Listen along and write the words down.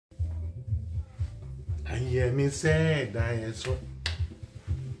And hear me say that so.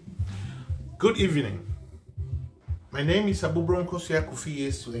 Good evening. My name is Abubronko Kufi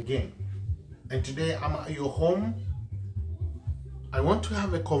Yesu again. And today I'm at your home. I want to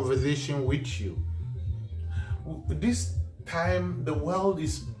have a conversation with you. This time the world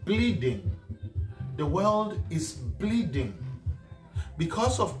is bleeding. The world is bleeding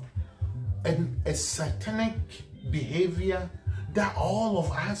because of a satanic behavior that all of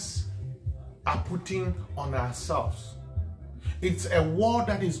us are putting on ourselves. It's a war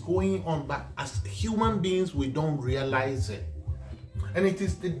that is going on, but as human beings, we don't realize it. And it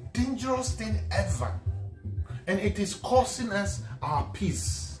is the dangerous thing ever. And it is costing us our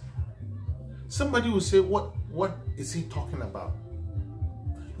peace. Somebody will say, what is he talking about?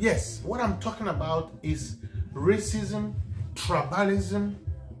 Yes, what I'm talking about is racism, tribalism,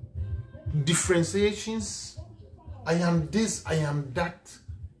 differentiations. I am this, I am that,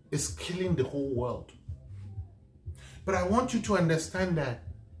 is killing the whole world. But I want you to understand that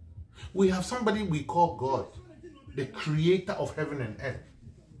we have somebody we call God, the creator of heaven and earth.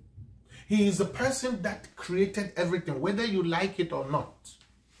 He is the person that created everything, whether you like it or not.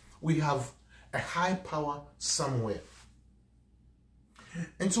 We have a high power somewhere.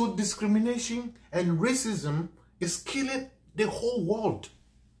 And so discrimination and racism is killing the whole world.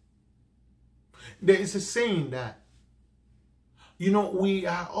 There is a saying that, you know, we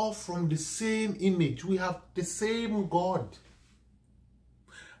are all from the same image. We have the same God.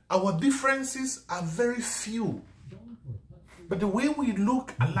 Our differences are very few. But the way we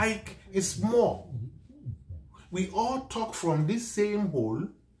look alike is more. We all talk from this same hole.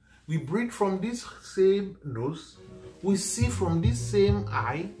 We breathe from this same nose. We see from this same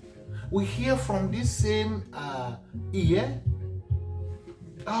eye. We hear from this same ear.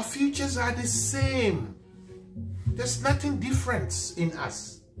 Our futures are the same. There's nothing different in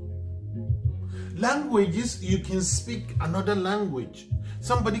us. Languages, you can speak another language.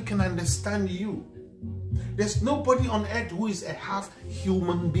 Somebody can understand you. There's nobody on earth who is a half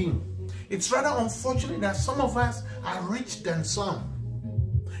human being. It's rather unfortunate that some of us are rich than some.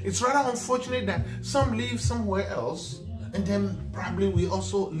 It's rather unfortunate that some live somewhere else and then probably we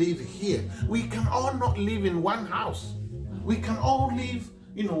also live here. We can all not live in one house. We can all live,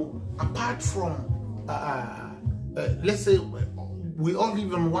 you know, apart from, let's say we all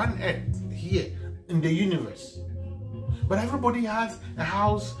live on one earth here in the universe. But everybody has a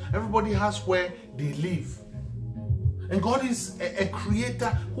house, everybody has where they live. And God is a creator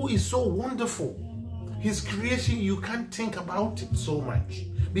who is so wonderful. His creation, you can't think about it so much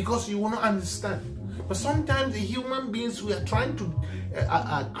because you will not understand. But sometimes the human beings, we are trying to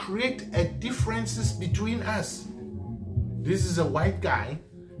create differences between us. This is a white guy,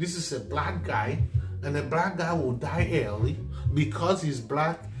 this is a black guy, and the black guy will die early because he's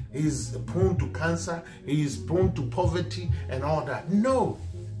black, he's prone to cancer, he is prone to poverty and all that. No.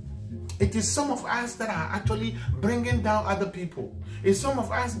 It is some of us that are actually bringing down other people. It's some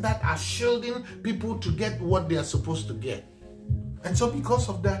of us that are shielding people to get what they are supposed to get. And so because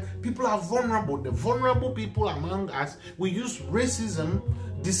of that, people are vulnerable. The vulnerable people among us, we use racism,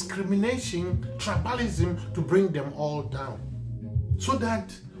 discrimination, tribalism to bring them all down. So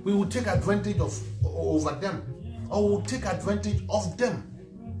that we will take advantage over them. Or we'll take advantage of them.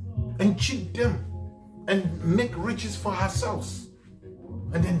 And cheat them. And make riches for ourselves.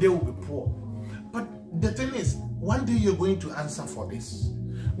 And then they will be poor. But the thing is, one day you're going to answer for this.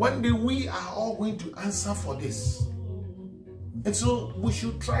 One day we are all going to answer for this. And so we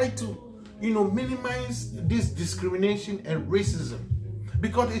should try to, you know, minimize this discrimination and racism.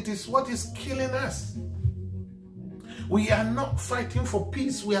 Because it is what is killing us. We are not fighting for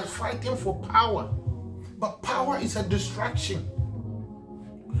peace. We are fighting for power. But power is a distraction.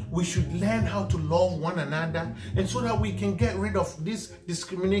 We should learn how to love one another, and so that we can get rid of this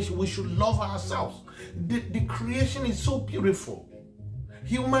discrimination, we should love ourselves. The creation is so beautiful.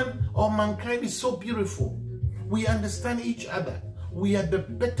 Human or mankind is so beautiful. We understand each other. We are the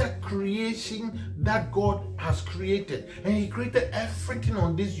better creation that God has created. And He created everything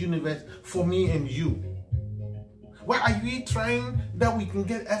on this universe for me and you. Why are we trying that we can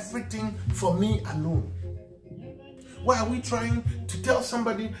get everything for me alone? Why are we trying to tell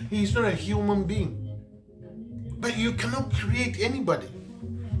somebody he is not a human being? But you cannot create anybody.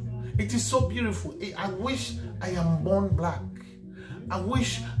 It is so beautiful. I wish I am born black. I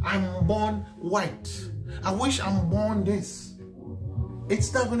wish I'm born white. I wish I'm born this.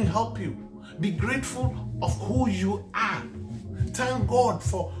 It's not going to help you. Be grateful of who you are. Thank God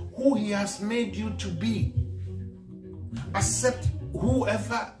for who He has made you to be. Accept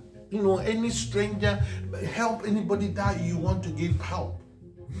whoever, you know, any stranger, help anybody that you want to give help.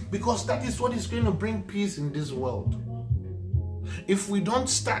 Because that is what is going to bring peace in this world. If we don't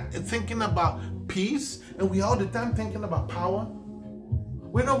start thinking about peace and we all the time thinking about power,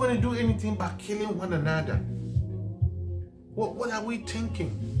 we're not going to do anything but killing one another. What are we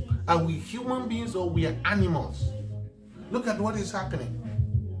thinking? Are we human beings or we are animals? Look at what is happening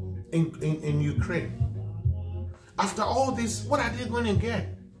in Ukraine. After all this, what are they going to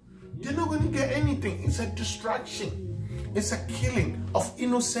get? They're not going to get anything. It's a distraction. It's a killing of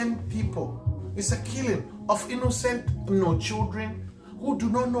innocent people. It's a killing of innocent children who do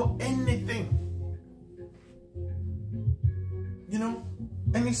not know anything.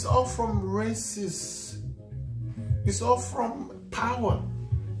 And it's all from races. It's all from power.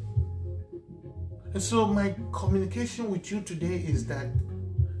 And so my communication with you today is that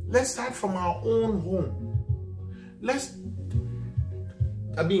let's start from our own home. Let's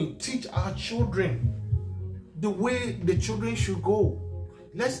teach our children the way the children should go.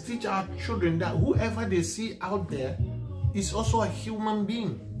 Let's teach our children that whoever they see out there is also a human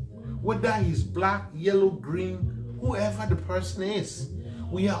being. Whether he's black, yellow, green, whoever the person is.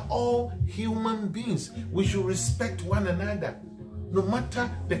 We are all human beings. We should respect one another. No matter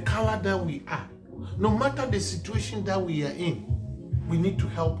the color that we are. No matter the situation that we are in. We need to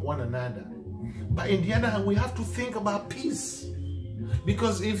help one another. But in the other hand, we have to think about peace.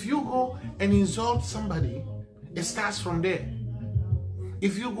 Because if you go and insult somebody, it starts from there.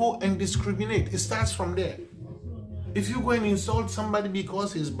 If you go and discriminate, it starts from there. If you go and insult somebody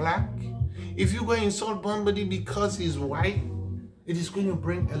because he's black, if you go and insult somebody because he's white, it is going to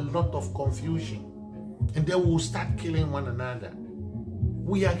bring a lot of confusion. And then we'll start killing one another.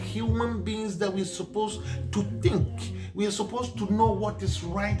 We are human beings that we're supposed to think. We are supposed to know what is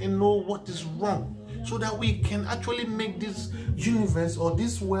right and know what is wrong, so that we can actually make this universe or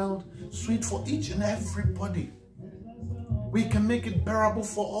this world sweet for each and everybody. We can make it bearable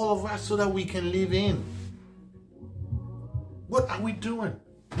for all of us so that we can live in. What are we doing?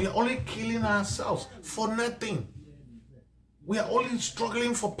 We are only killing ourselves for nothing. We are only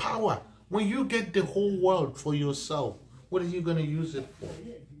struggling for power. When you get the whole world for yourself, what are you going to use it for?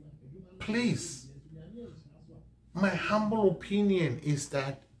 Please, my humble opinion is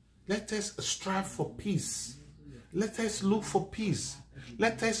that let us strive for peace. Let us look for peace.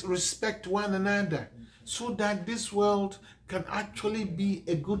 Let us respect one another so that this world can actually be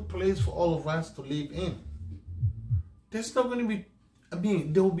a good place for all of us to live in. There's not going to be,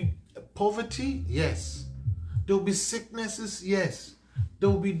 there will be poverty, yes. There will be sicknesses, yes. There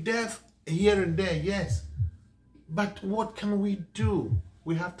will be death here and there, yes. But what can we do?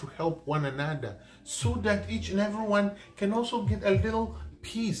 We have to help one another so that each and everyone can also get a little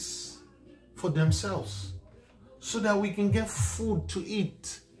peace for themselves, so that we can get food to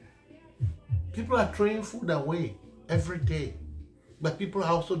eat. People are throwing food away every day, but people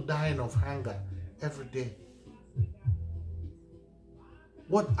are also dying of hunger every day.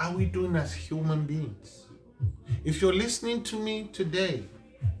 What are we doing as human beings? If you're listening to me today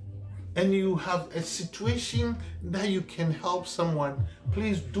and you have a situation that you can help someone,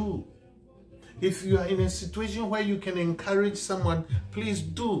 please do. If you are in a situation where you can encourage someone, please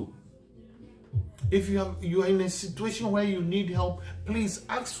do. If you are in a situation where you need help, please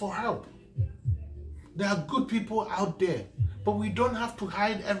ask for help. There are good people out there, but we don't have to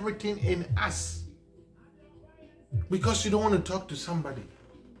hide everything in us because you don't want to talk to somebody.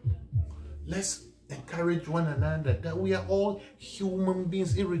 Let's encourage one another that we are all human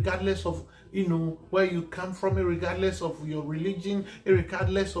beings, regardless of where you come from, regardless of your religion,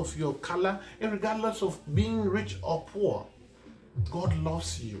 regardless of your color, regardless of being rich or poor. God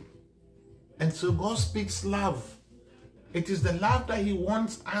loves you. And so God speaks love. It is the love that He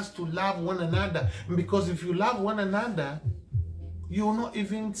wants us to love one another. And because if you love one another, you will not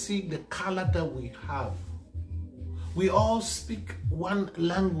even see the color that we have. We all speak one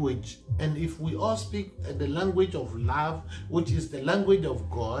language. And if we all speak the language of love, which is the language of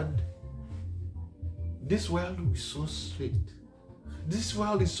God, this world will be so sweet. This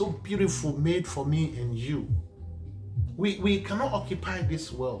world is so beautiful, made for me and you. We cannot occupy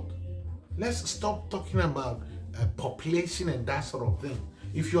this world. Let's stop talking about population and that sort of thing.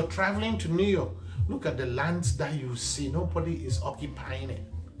 If you're traveling to New York, look at the lands that you see. Nobody is occupying it.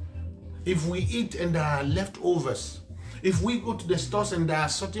 If we eat and there are leftovers, if we go to the stores and there are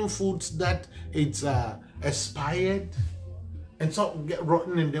certain foods that it's expired and so get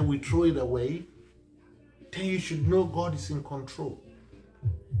rotten and then we throw it away, then you should know God is in control.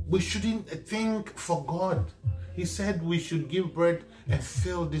 We shouldn't think for God. He said we should give bread and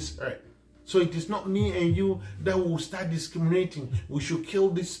fill this earth. So it is not me and you that will start discriminating. We should kill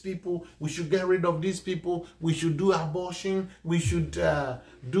these people. We should get rid of these people. We should do abortion. We should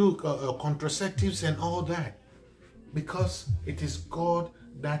do contraceptives and all that. Because it is God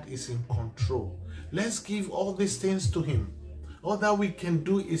that is in control. Let's give all these things to him. All that we can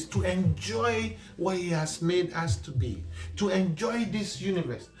do is to enjoy what he has made us to be. To enjoy this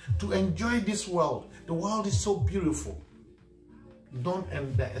universe. To enjoy this world. The world is so beautiful. Don't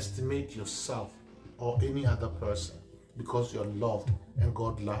underestimate yourself or any other person, because you're loved and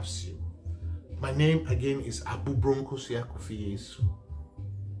God loves you. My name again is Abu Bronkosia Kofi Yesu.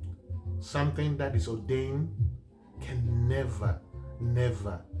 Something that is ordained can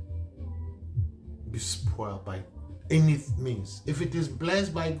never be spoiled by any means. If it is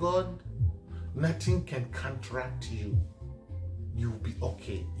blessed by God, nothing can counteract you. You'll be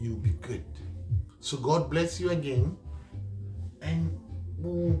okay. You'll be good. So God bless you again. And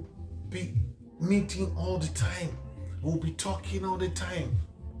we'll be meeting all the time. We'll be talking all the time.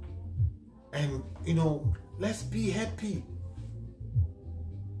 And, let's be happy.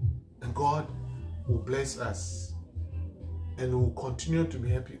 And God will bless us. And we'll continue to be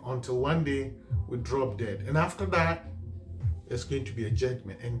happy until one day we drop dead. And after that, there's going to be a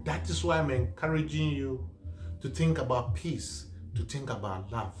judgment. And that is why I'm encouraging you to think about peace, to think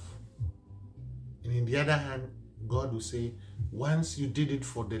about love. And in the other hand, God will say, once you did it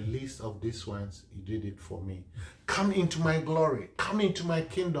for the least of these ones, you did it for me. Come into my glory. Come into my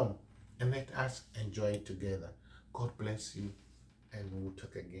kingdom. And let us enjoy it together. God bless you. And we'll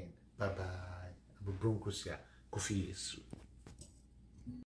talk again. Bye-bye. Abu Bronkosia Kofi Yesu.